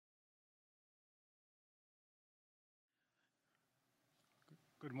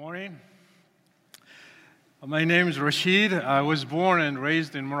Good morning. My name is Rashid. I was born and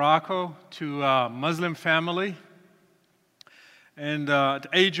raised in Morocco to a Muslim family. And at the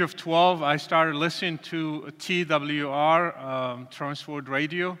age of 12, I started listening to TWR, Transworld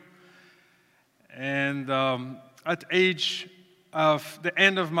Radio. And at the age of the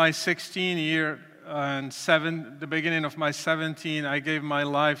end of my 16 year and the beginning of my 17, I gave my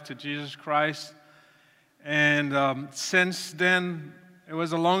life to Jesus Christ. And since then, it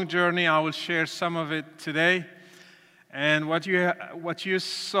was a long journey. I will share some of it today. And what you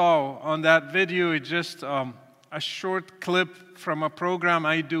saw on that video is just a short clip from a program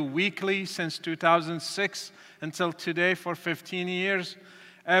I do weekly since 2006 until today for 15 years.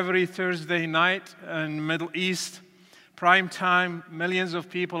 Every Thursday night in Middle East, prime time, millions of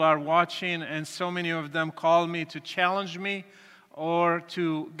people are watching, and so many of them call me to challenge me or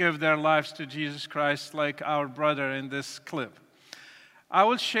to give their lives to Jesus Christ, like our brother in this clip. I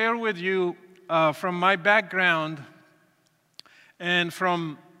will share with you from my background and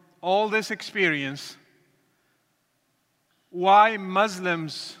from all this experience why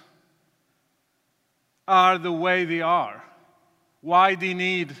Muslims are the way they are, why they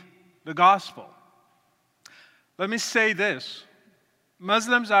need the gospel. Let me say this.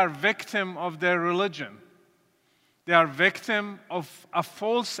 Muslims are victim of their religion. They are victim of a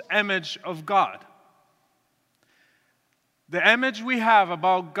false image of God. The image we have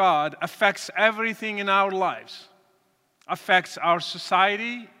about God affects everything in our lives, affects our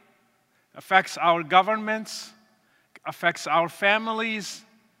society, affects our governments, affects our families,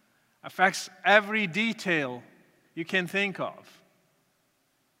 affects every detail you can think of.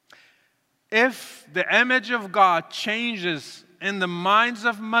 If the image of God changes in the minds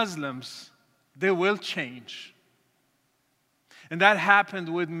of Muslims, they will change. And that happened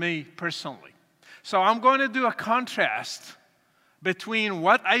with me personally. So I'm going to do a contrast between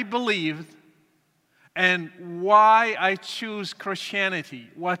what I believed and why I choose Christianity,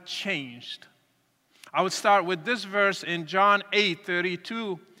 what changed. I would start with this verse in John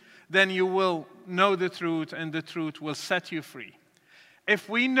 8:32. Then you will know the truth, and the truth will set you free. If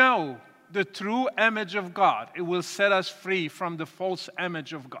we know the true image of God, it will set us free from the false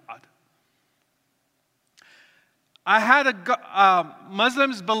image of God.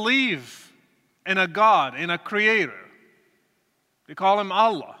 Muslims believe in a God, in a creator. They call him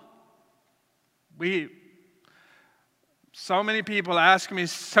Allah. So many people ask me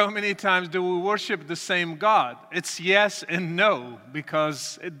so many times, do we worship the same God? It's yes and no,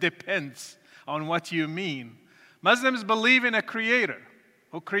 because it depends on what you mean. Muslims believe in a creator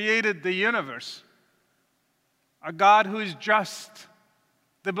who created the universe, a God who is just.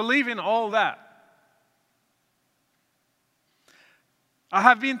 They believe in all that. I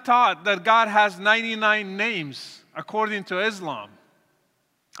have been taught that God has 99 names according to Islam.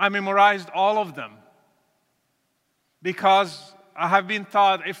 I memorized all of them because I have been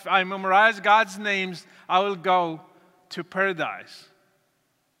taught if I memorize God's names, I will go to paradise.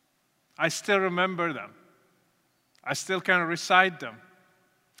 I still remember them. I still can recite them.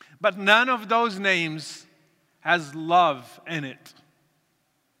 But none of those names has love in it.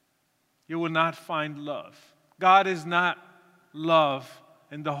 You will not find love. God is not love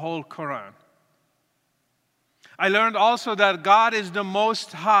in the whole Quran. I learned also that God is the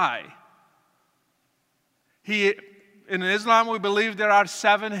Most High. In Islam, we believe there are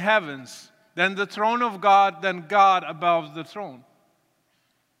 7 heavens, then the throne of God, then God above the throne.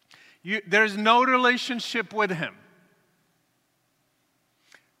 There is no relationship with Him.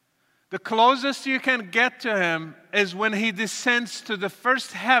 The closest you can get to Him is when He descends to the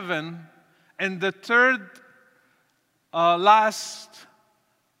first heaven and the last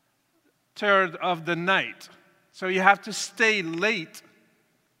third of the night. So you have to stay late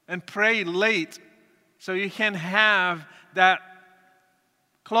and pray late so you can have that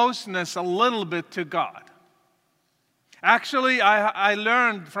closeness a little bit to God. Actually, I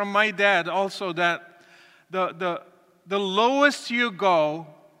learned from my dad also that the lowest you go,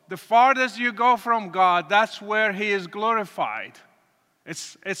 the farthest you go from God, that's where He is glorified.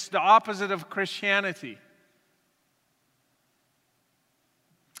 It's the opposite of Christianity.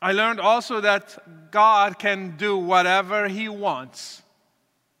 I learned also that God can do whatever He wants.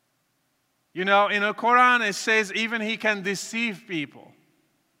 You know, in the Quran it says even He can deceive people.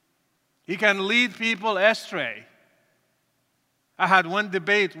 He can lead people astray. I had one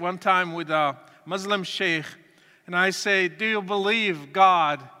debate one time with a Muslim sheikh, and I say, do you believe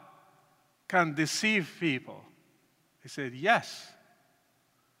God can deceive people? He said, yes.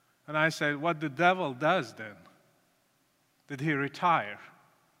 And I said, what the devil does then? Did he retire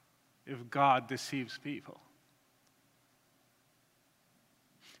if God deceives people?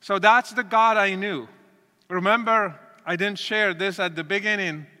 So that's the God I knew. Remember, I didn't share this at the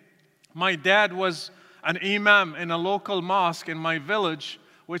beginning. My dad was an imam in a local mosque in my village,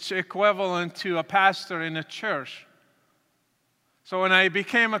 which is equivalent to a pastor in a church. So when I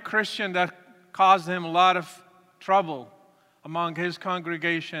became a Christian, that caused him a lot of trouble among his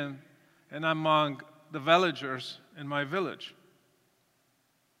congregation and among the villagers in my village.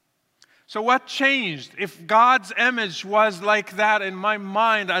 So what changed? If God's image was like that in my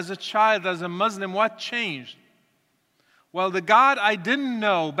mind as a child, as a Muslim, what changed? Well, the God I didn't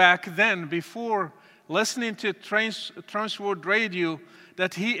know back then, before listening to Transworld Radio,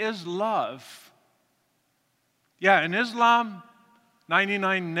 that He is love. Yeah, in Islam,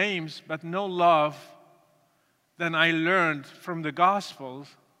 99 names, but no love. Then I learned from the Gospels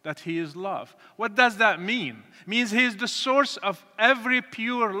that He is love. What does that mean? It means He is the source of every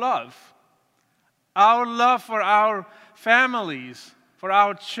pure love. Our love for our families, for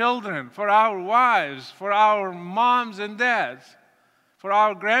our children, for our wives, for our moms and dads, for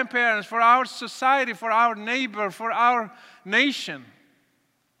our grandparents, for our society, for our neighbor, for our nation,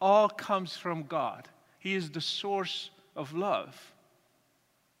 all comes from God. He is the source of love.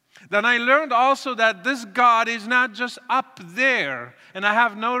 Then I learned also that this God is not just up there and I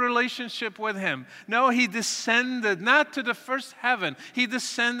have no relationship with Him. No, He descended not to the first heaven. He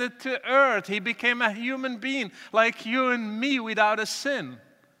descended to earth. He became a human being like you and me without a sin.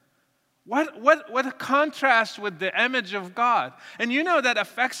 What a contrast with the image of God. And you know that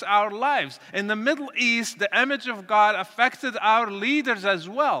affects our lives. In the Middle East, the image of God affected our leaders as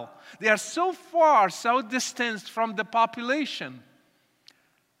well. They are so far, so distant from the population.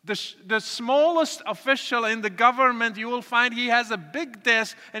 The smallest official in the government, you will find he has a big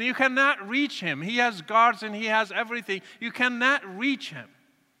desk and you cannot reach him. He has guards and he has everything. You cannot reach him.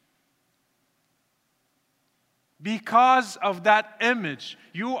 Because of that image,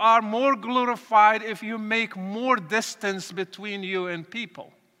 you are more glorified if you make more distance between you and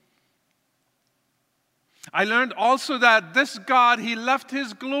people. I learned also that this God, He left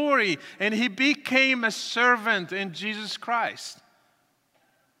His glory and He became a servant in Jesus Christ.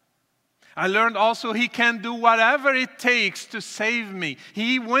 I learned also He can do whatever it takes to save me.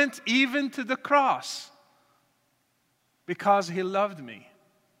 He went even to the cross because He loved me.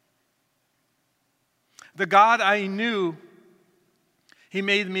 The God I knew, He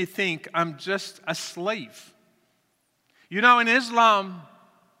made me think I'm just a slave. You know, in Islam,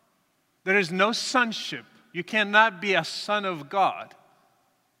 there is no sonship. You cannot be a son of God.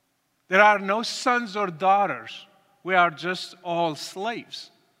 There are no sons or daughters. We are just all slaves.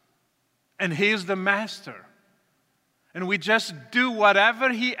 And He is the master. And we just do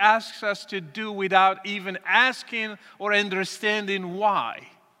whatever He asks us to do without even asking or understanding why.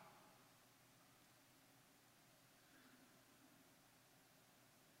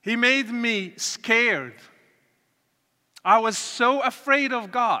 He made me scared. I was so afraid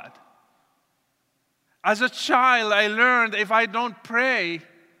of God. As a child, I learned if I don't pray,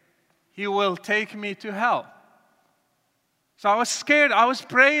 He will take me to hell. So I was scared. I was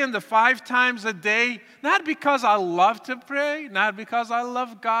praying the 5 times a day, not because I love to pray, not because I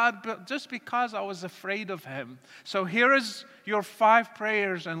love God, but just because I was afraid of Him. So here is your 5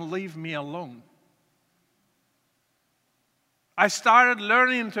 prayers and leave me alone. I started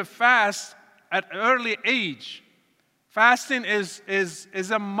learning to fast at an early age. Fasting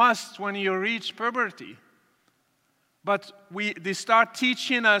is a must when you reach puberty. But they start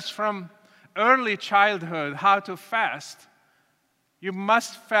teaching us from early childhood how to fast. You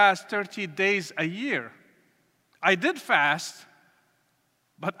must fast 30 days a year. I did fast,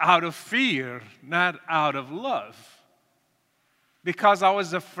 but out of fear, not out of love. Because I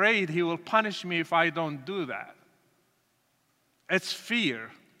was afraid He will punish me if I don't do that. It's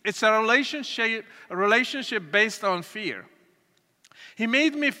fear. It's a relationship based on fear. He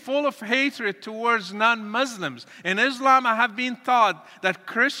made me full of hatred towards non-Muslims. In Islam, I have been taught that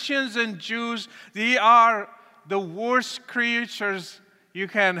Christians and Jews, they are the worst creatures you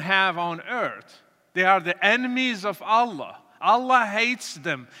can have on earth. They are the enemies of Allah. Allah hates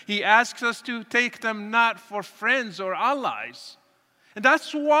them. He asks us to take them not for friends or allies. And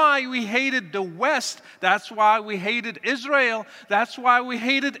that's why we hated the West. That's why we hated Israel. That's why we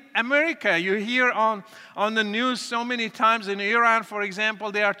hated America. You hear on the news so many times in Iran, for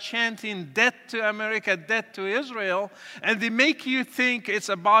example, they are chanting death to America, death to Israel. And they make you think it's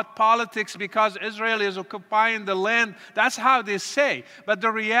about politics because Israel is occupying the land. That's how they say. But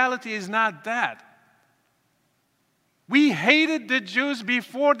the reality is not that. We hated the Jews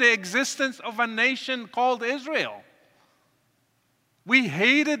before the existence of a nation called Israel. We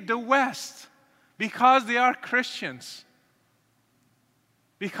hated the West because they are Christians.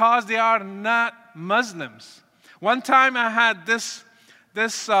 because they are not Muslims. One time I had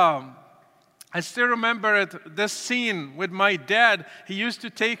I still remember it, this scene with my dad. He used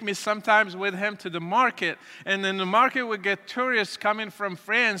to take me sometimes with him to the market. And in the market, we get tourists coming from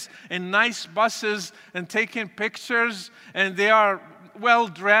France in nice buses and taking pictures. And they are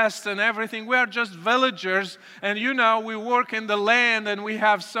well-dressed and everything. We are just villagers. And we work in the land and we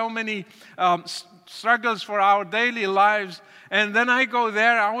have so many struggles for our daily lives. And then I go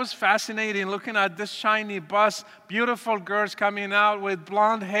there. I was fascinated looking at this shiny bus, beautiful girls coming out with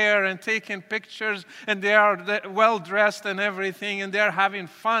blonde hair and taking pictures, and they are well-dressed and everything, and they're having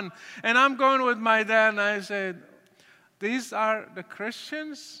fun. And I'm going with my dad, and I said, "These are the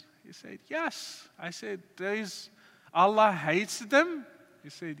Christians?" He said, "Yes." I said, "Allah hates them?" He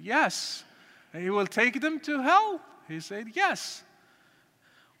said, "Yes." "And He will take them to hell?" He said, "Yes."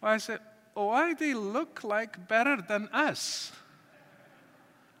 Well, I said, "Why they look like better than us?"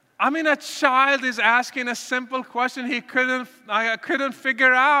 I mean, a child is asking a simple question I couldn't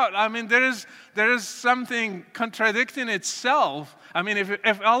figure out. I mean, there is something contradicting itself. I mean,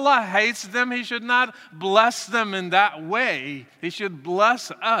 if Allah hates them, He should not bless them in that way. He should bless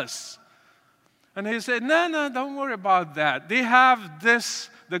us. And he said, no, don't worry about that. They have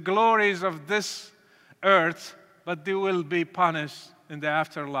the glories of this earth, but they will be punished in the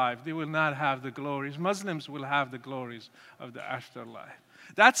afterlife. They will not have the glories. Muslims will have the glories of the afterlife.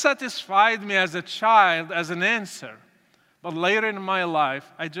 That satisfied me as a child as an answer. But later in my life,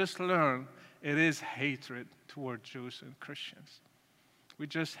 I just learned it is hatred toward Jews and Christians. We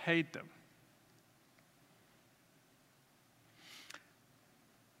just hate them.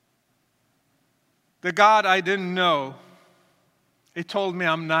 The God I didn't know, He told me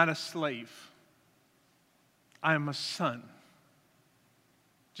I'm not a slave. I am a son.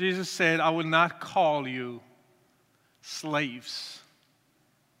 Jesus said, "I will not call you slaves,"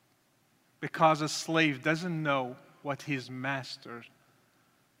 because a slave doesn't know what his master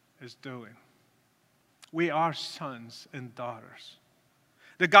is doing. We are sons and daughters.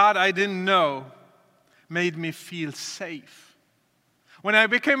 The God I didn't know made me feel safe. When I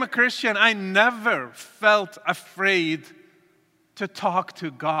became a Christian, I never felt afraid to talk to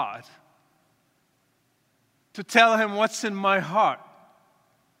God, to tell Him what's in my heart,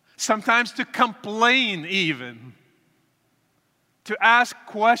 sometimes to complain even, to ask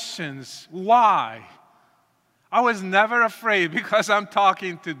questions. Why? I was never afraid because I'm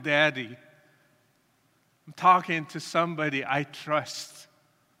talking to Daddy. I'm talking to somebody I trust.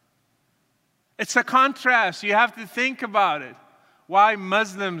 It's a contrast. You have to think about it. Why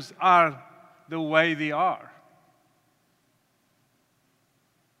Muslims are the way they are.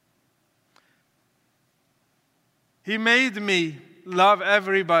 He made me love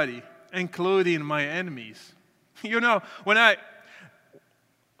everybody, including my enemies. The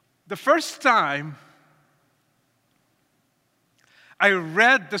first time I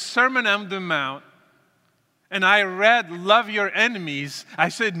read the Sermon on the Mount and I read love your enemies, I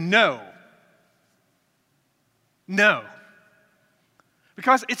said no. No.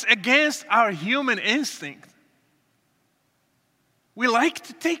 Because it's against our human instinct. We like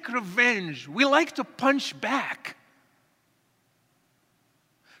to take revenge. We like to punch back.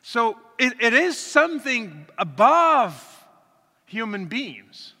 So it is something above human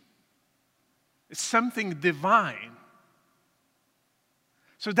beings. It's something divine.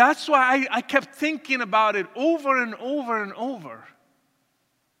 So that's why I kept thinking about it over and over and over.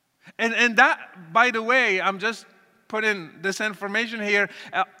 And that, by the way, I'm just putting this information here.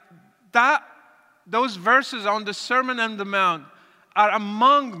 Those verses on the Sermon on the Mount are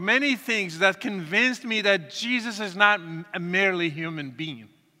among many things that convinced me that Jesus is not a merely human being.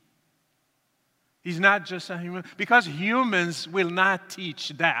 He's not just a human, because humans will not teach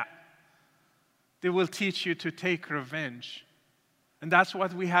that. They will teach you to take revenge. And that's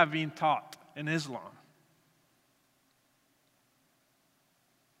what we have been taught in Islam.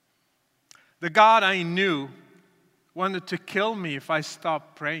 The God I knew wanted to kill me if I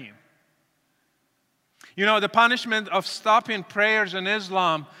stopped praying. The punishment of stopping prayers in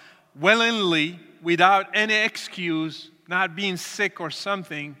Islam willingly, without any excuse, not being sick or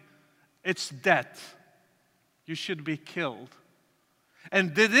something, it's death. You should be killed.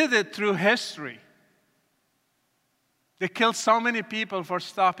 And they did it through history. They killed so many people for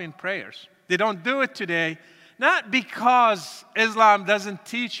stopping prayers. They don't do it today, not because Islam doesn't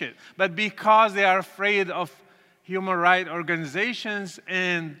teach it, but because they are afraid of human rights organizations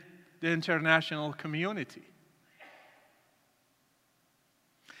and the international community.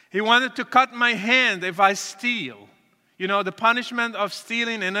 He wanted to cut my hand if I steal. The punishment of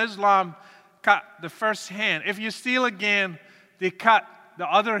stealing in Islam, cut the first hand. If you steal again, they cut the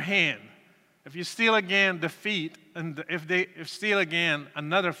other hand. If you steal again, the feet, and if steal again,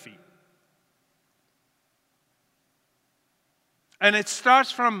 another feet. And it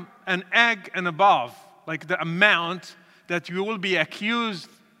starts from an egg and above, like the amount that you will be accused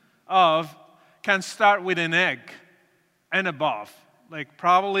of can start with an egg and above, like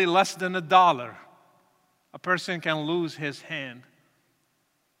probably less than $1. A person can lose his hand.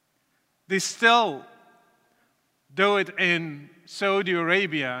 They still do it in Saudi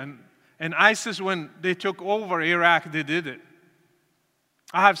Arabia, and ISIS, when they took over Iraq, they did it.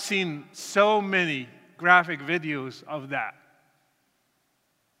 I have seen so many graphic videos of that.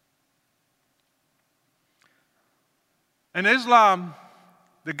 In Islam,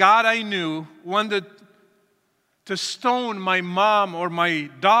 the God I knew wanted to stone my mom or my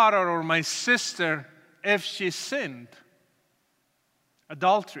daughter or my sister if she sinned.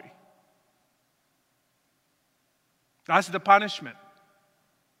 Adultery. That's the punishment.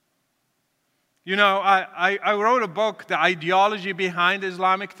 You know, I wrote a book, The Ideology Behind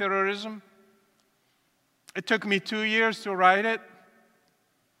Islamic Terrorism. It took me 2 years to write it.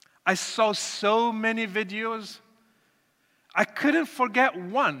 I saw so many videos. I couldn't forget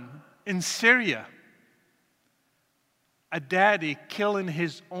one in Syria. A daddy killing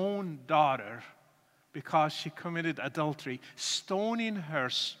his own daughter because she committed adultery, stoning her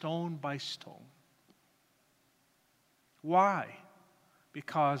stone by stone. Why?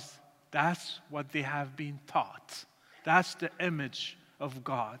 Because that's what they have been taught. That's the image of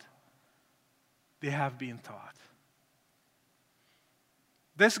God they have been taught.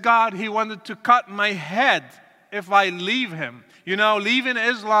 This God, he wanted to cut my head if I leave him. You know, leaving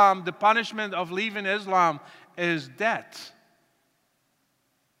Islam, the punishment of leaving Islam is death.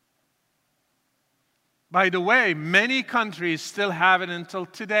 By the way, many countries still have it until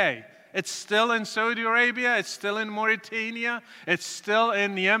today. It's still in Saudi Arabia, it's still in Mauritania, it's still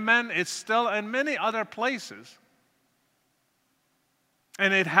in Yemen, it's still in many other places.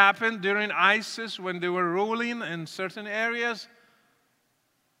 And it happened during ISIS when they were ruling in certain areas.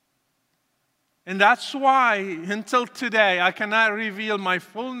 And that's why, until today, I cannot reveal my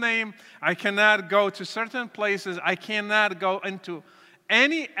full name. I cannot go to certain places. I cannot go into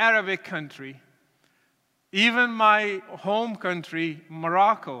any Arabic country. Even my home country,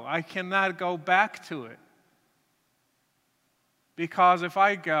 Morocco, I cannot go back to it. Because if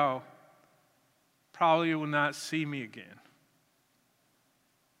I go, probably you will not see me again.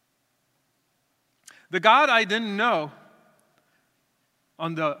 The God I didn't know,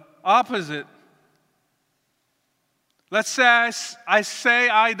 on the opposite, let's say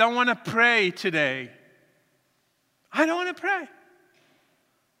I don't want to pray today. I don't want to pray.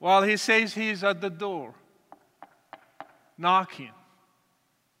 Well, he says he's at the door, knocking.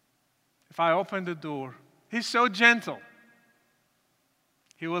 If I open the door, he's so gentle.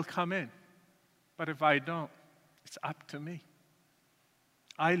 He will come in. But if I don't, it's up to me.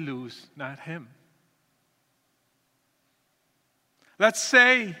 I lose, not him. Let's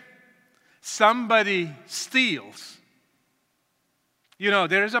say somebody steals. You know,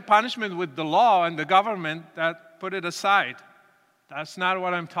 there is a punishment with the law and the government that put it aside. That's not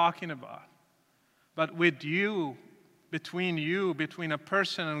what I'm talking about. But with you, between a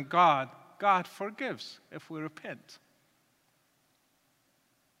person and God, God forgives if we repent.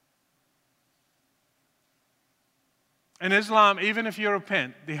 In Islam, even if you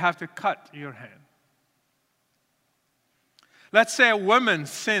repent, they have to cut your hand. Let's say a woman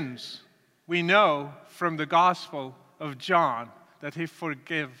sins. We know from the Gospel of John that he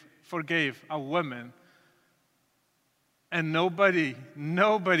forgave a woman, and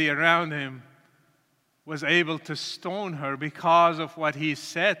nobody around him was able to stone her because of what he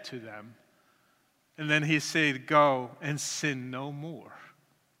said to them. And then he said, "Go and sin no more."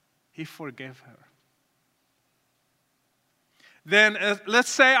 He forgave her. Then let's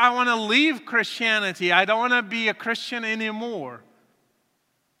say I want to leave Christianity. I don't want to be a Christian anymore.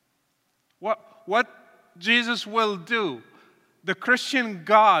 What Jesus will do? The Christian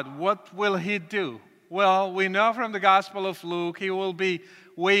God, what will he do? Well, we know from the Gospel of Luke, he will be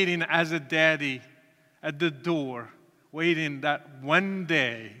waiting as a daddy at the door, waiting that one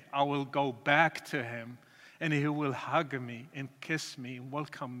day I will go back to him and he will hug me and kiss me and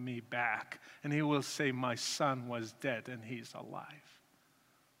welcome me back. And he will say, "My son was dead and he's alive."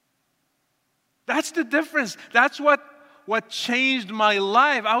 That's the difference. That's what changed my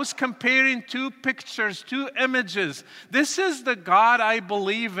life. I was comparing two pictures, two images. This is the God I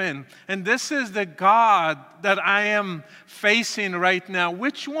believe in, and this is the God that I am facing right now.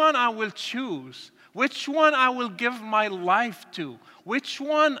 Which one I will choose? Which one I will give my life to? Which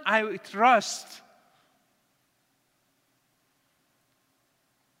one I trust?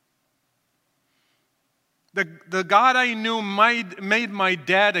 The God I knew made my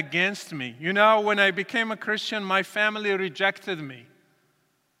dad against me. You know, when I became a Christian, my family rejected me.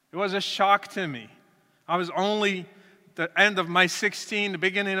 It was a shock to me. I was only the end of my 16, the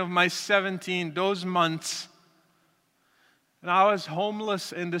beginning of my 17, those months. And I was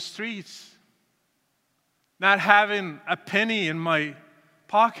homeless in the streets, not having a penny in my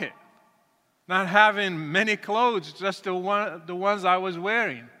pocket, not having many clothes, just the ones I was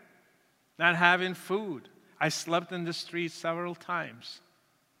wearing, not having food. I slept in the streets several times.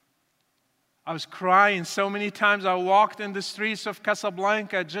 I was crying so many times. I walked in the streets of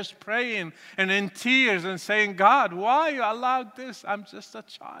Casablanca just praying and in tears and saying, God, why you allowed this? I'm just a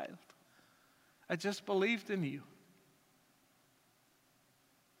child. I just believed in you.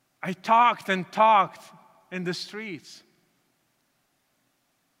 I talked and talked in the streets.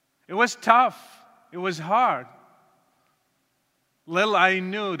 It was tough. It was hard. Little I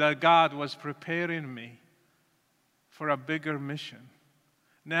knew that God was preparing me for a bigger mission.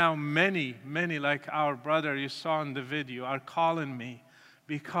 Now many like our brother you saw in the video are calling me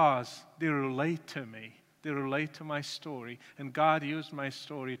because they relate to me. They relate to my story, and God used my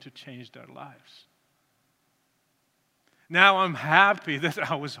story to change their lives. Now I'm happy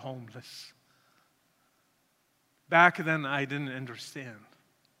that I was homeless. Back then I didn't understand.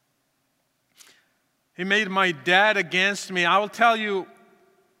 He made my dad against me. I will tell you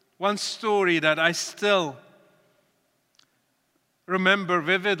one story that I still remember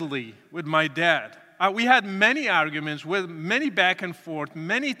vividly with my dad. We had many arguments, with many back and forth.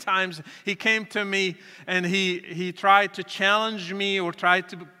 Many times he came to me and he tried to challenge me or tried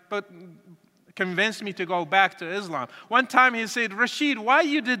to convince me to go back to Islam. One time he said, Rashid, why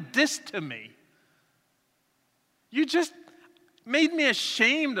you did this to me? You just made me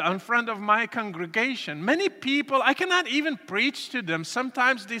ashamed in front of my congregation. Many people, I cannot even preach to them.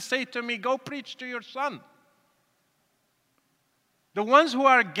 Sometimes they say to me, go preach to your son. The ones who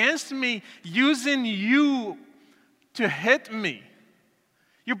are against me, using you to hit me.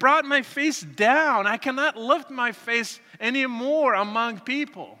 You brought my face down. I cannot lift my face anymore among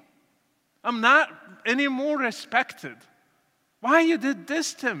people. I'm not anymore respected. Why you did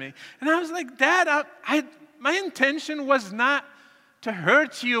this to me? And I was like, Dad, my intention was not to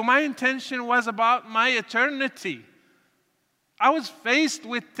hurt you. My intention was about my eternity. I was faced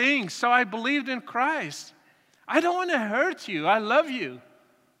with things, so I believed in Christ. I don't want to hurt you. I love you.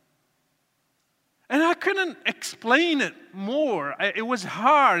 And I couldn't explain it more. It was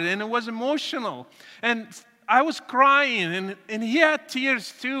hard and it was emotional. And I was crying and he had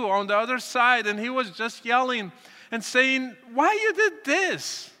tears too on the other side. And he was just yelling and saying, why you did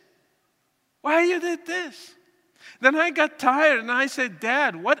this? Why you did this? Then I got tired and I said,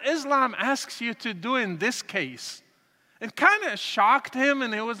 Dad, what Islam asks you to do in this case? It kind of shocked him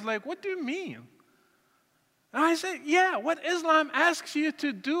and he was like, what do you mean? And I said, yeah, what Islam asks you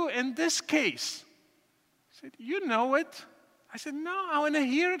to do in this case. He said, you know it. I said, no, I want to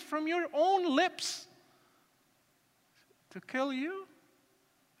hear it from your own lips. To kill you?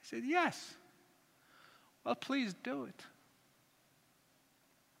 He said, yes. Well, please do it.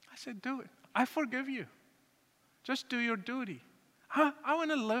 I said, do it. I forgive you. Just do your duty. I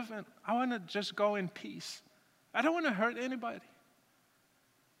want to live in, I want to just go in peace. I don't want to hurt anybody.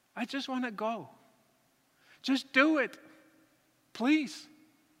 I just want to go. Just do it, please.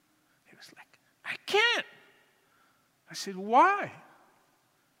 He was like, I can't. I said, why?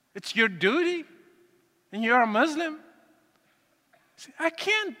 It's your duty, and you're a Muslim. I said, I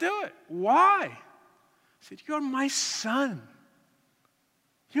can't do it. Why? I said, you're my son.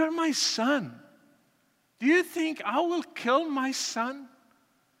 You're my son. Do you think I will kill my son?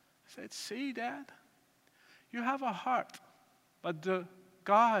 I said, see, Dad, you have a heart, but the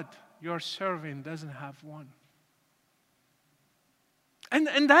God you're serving doesn't have one.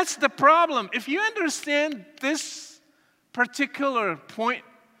 And that's the problem. If you understand this particular point,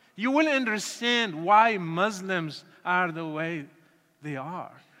 you will understand why Muslims are the way they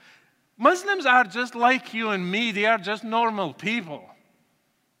are. Muslims are just like you and me. They are just normal people.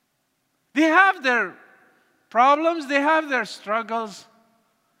 They have their problems, they have their struggles,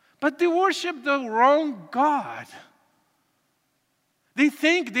 but they worship the wrong God. They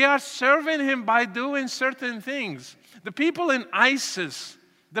think they are serving him by doing certain things. The people in ISIS,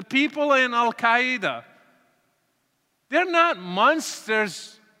 the people in Al-Qaeda, they're not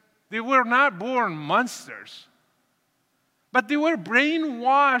monsters. They were not born monsters. But they were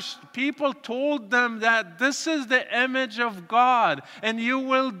brainwashed. People told them that this is the image of God, and you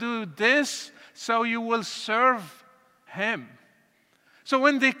will do this, so you will serve him. So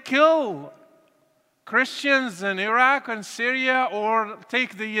when they kill Christians in Iraq and Syria, or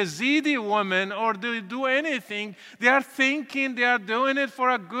take the Yazidi woman, or do anything, they are thinking they are doing it for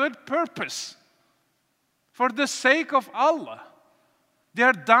a good purpose, for the sake of Allah. They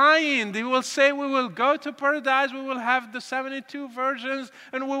are dying. They will say, we will go to paradise, we will have the 72 virgins,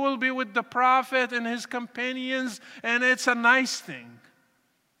 and we will be with the Prophet and his companions, and it's a nice thing.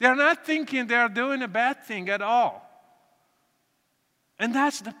 They are not thinking they are doing a bad thing at all. And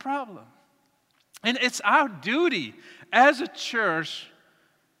that's the problem. And it's our duty as a church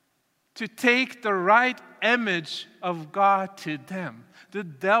to take the right image of God to them. The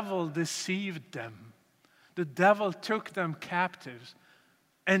devil deceived them. The devil took them captives.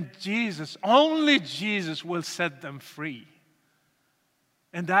 And Jesus, only Jesus will set them free.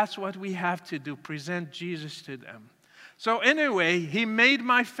 And that's what we have to do, present Jesus to them. So anyway, he made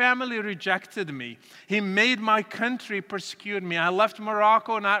my family rejected me. He made my country persecute me. I left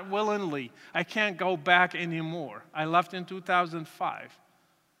Morocco not willingly. I can't go back anymore. I left in 2005.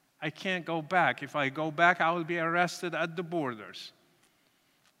 I can't go back. If I go back, I will be arrested at the borders.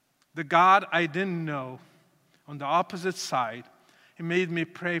 The God I didn't know, on the opposite side, he made me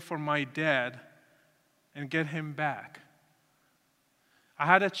pray for my dad and get him back. I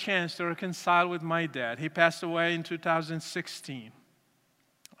had a chance to reconcile with my dad. He passed away in 2016.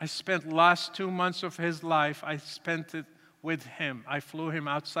 I spent the last 2 months of his life, I spent it with him. I flew him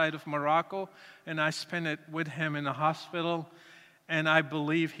outside of Morocco, and I spent it with him in a hospital, and I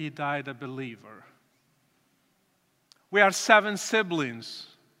believe he died a believer. We are 7 siblings.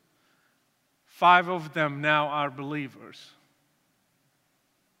 5 of them now are believers.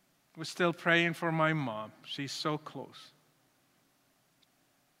 We're still praying for my mom. She's so close.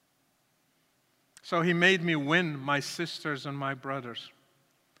 So he made me win my sisters and my brothers.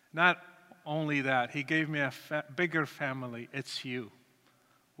 Not only that, he gave me a bigger family. It's you.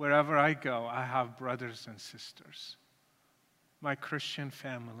 Wherever I go, I have brothers and sisters. My Christian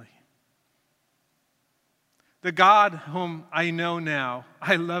family. The God whom I know now,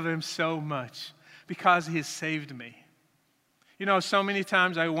 I love him so much because he saved me. You know, so many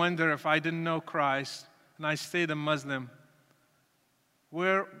times I wonder if I didn't know Christ and I stayed a Muslim,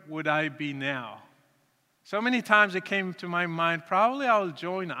 where would I be now? So many times it came to my mind, probably I will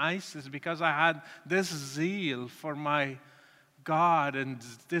join ISIS because I had this zeal for my God and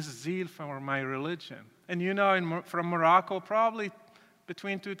this zeal for my religion. And you know, from Morocco, probably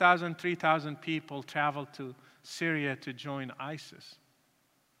between 2,000 and 3,000 people traveled to Syria to join ISIS.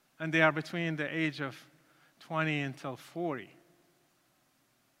 And they are between the age of 20 until 40.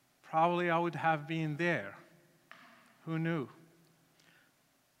 Probably I would have been there. Who knew?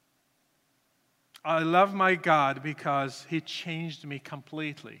 I love my God because he changed me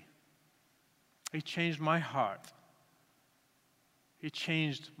completely. He changed my heart. He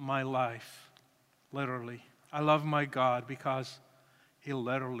changed my life, literally. I love my God because he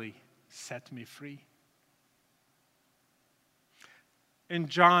literally set me free. In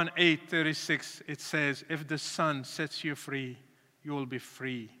John 8:36, it says, if the Son sets you free, you will be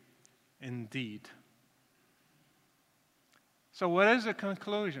free indeed. So what is the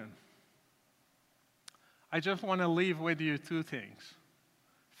conclusion? I just want to leave with you 2 things.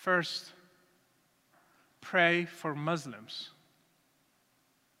 First, pray for Muslims.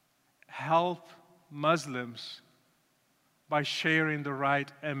 Help Muslims by sharing the right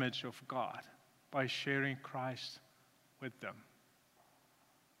image of God, by sharing Christ with them.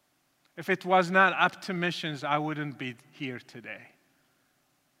 If it was not up to missions, I wouldn't be here today.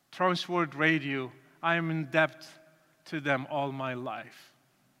 Transworld Radio, I am in debt to them all my life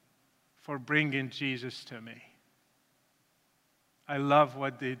for bringing Jesus to me. I love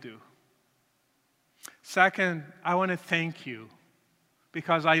what they do. Second, I want to thank you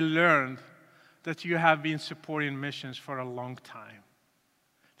because I learned that you have been supporting missions for a long time.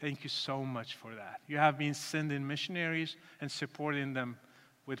 Thank you so much for that. You have been sending missionaries and supporting them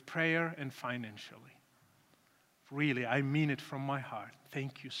with prayer and financially. Really, I mean it from my heart.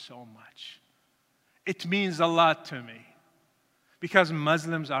 Thank you so much. It means a lot to me because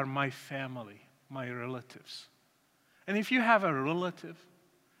Muslims are my family, my relatives. And if you have a relative,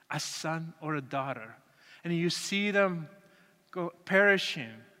 a son or a daughter, and you see them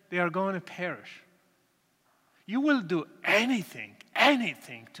perishing, they are going to perish. You will do anything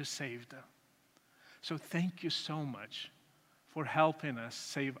to save them. So thank you so much for helping us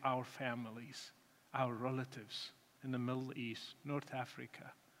save our families, our relatives in the Middle East, North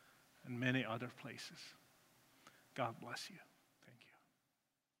Africa, and many other places. God bless you.